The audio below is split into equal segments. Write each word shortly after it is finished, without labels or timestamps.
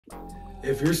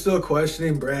If you're still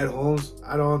questioning Brad Holmes,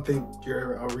 I don't think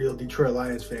you're a real Detroit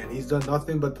Lions fan. He's done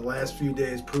nothing but the last few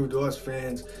days prove to us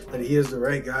fans that he is the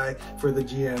right guy for the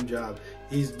GM job.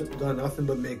 He's done nothing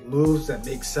but make moves that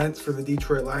make sense for the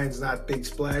Detroit Lions, not big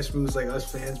splash moves like us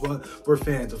fans want. We're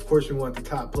fans. Of course, we want the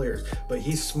top players, but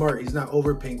he's smart. He's not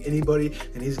overpaying anybody,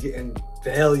 and he's getting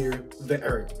value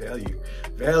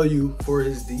for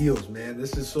his deals, man.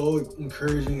 This is so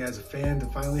encouraging as a fan to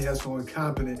finally have someone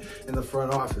competent in the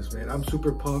front office, man. I'm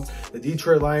super pumped. The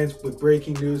Detroit Lions, with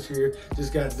breaking news here,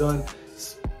 just got done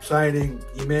signing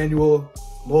Emmanuel,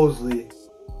 Mosley,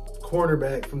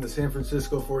 cornerback from the San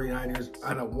Francisco 49ers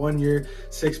on a 1-year,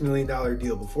 $6 million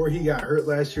deal. Before he got hurt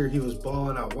last year, he was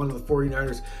balling out, one of the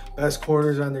 49ers' best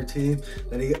corners on their team.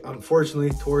 Then he unfortunately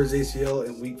tore his ACL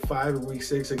in week 5 or week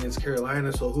 6 against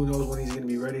Carolina, so who knows when he's going to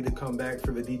be ready to come back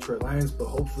for the Detroit Lions, but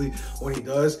hopefully when he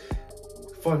does.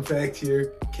 Fun fact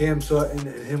here, Cam Sutton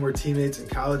and him were teammates in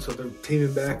college, so they're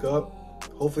teaming back up.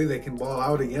 Hopefully they can ball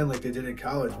out again like they did in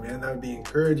college, man. That would be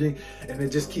encouraging, and it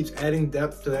just keeps adding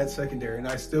depth to that secondary. And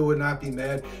I still would not be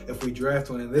mad if we draft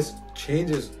one, and this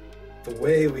changes the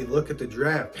way we look at the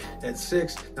draft. At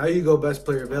 6, now you go best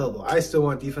player available. I still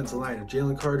want defensive line. If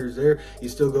Jalen Carter's there, you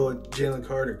still go with Jalen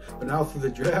Carter. But now for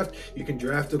the draft, you can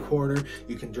draft a corner,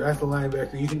 you can draft a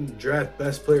linebacker, you can draft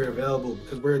best player available,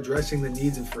 because we're addressing the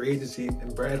needs of free agency,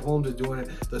 and Brad Holmes is doing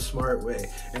it the smart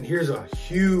way. And here's a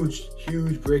huge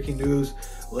breaking news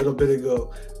a little bit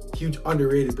ago. Huge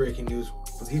underrated breaking news.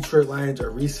 The Detroit Lions are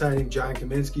re-signing John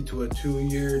Cominsky to a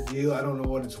 2-year deal. I don't know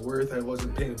what it's worth. I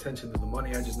wasn't paying attention to the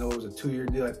money. I just know it was a 2-year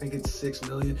deal. I think it's $6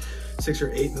 million, 6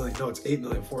 or 8 million. No, it's 8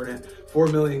 million, 4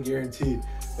 million guaranteed.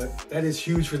 But that is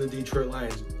huge for the Detroit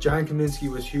Lions. John Cominsky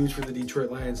was huge for the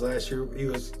Detroit Lions last year.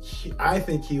 I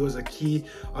think he was a key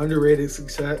underrated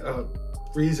success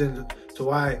reason to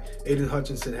why Aiden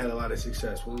Hutchinson had a lot of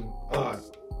success.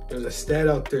 There's a stat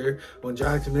out there. When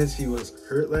John Cominsky was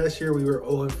hurt last year, we were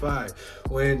 0-5.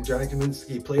 When John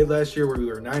Cominsky played last year, we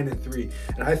were 9-3.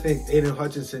 And I think Aiden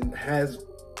Hutchinson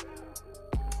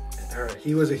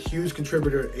he was a huge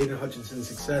contributor to Aiden Hutchinson's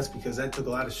success, because that took a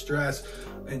lot of stress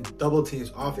and double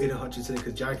teams off Aiden Hutchinson,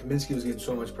 because John Cominsky was getting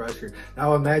so much pressure.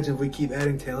 Now imagine if we keep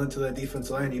adding talent to that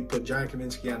defensive line. You put John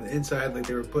Cominsky on the inside like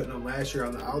they were putting him last year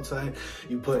on the outside.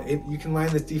 You can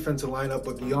line this defensive line up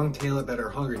with young talent that are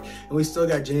hungry. And we still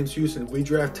got James Houston. If we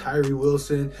draft Tyree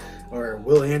Wilson or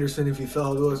Will Anderson, if he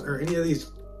fell to us, or any of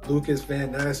these Lucas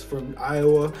Van Ness from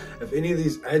Iowa, if any of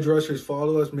these edge rushers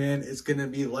follow us, man, it's going to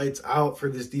be lights out for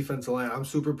this defensive line. I'm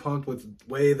super pumped with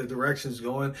the way the direction's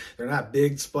going. They're not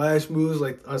big splash moves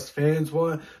like us fans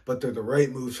want, but they're the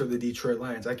right moves for the Detroit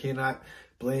Lions. I cannot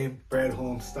blame Brad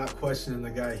Holmes. Stop questioning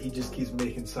the guy. He just keeps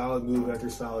making solid move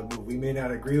after solid move. We may not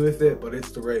agree with it, but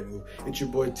it's the right move. It's your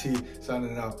boy T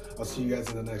signing out. I'll see you guys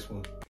in the next one.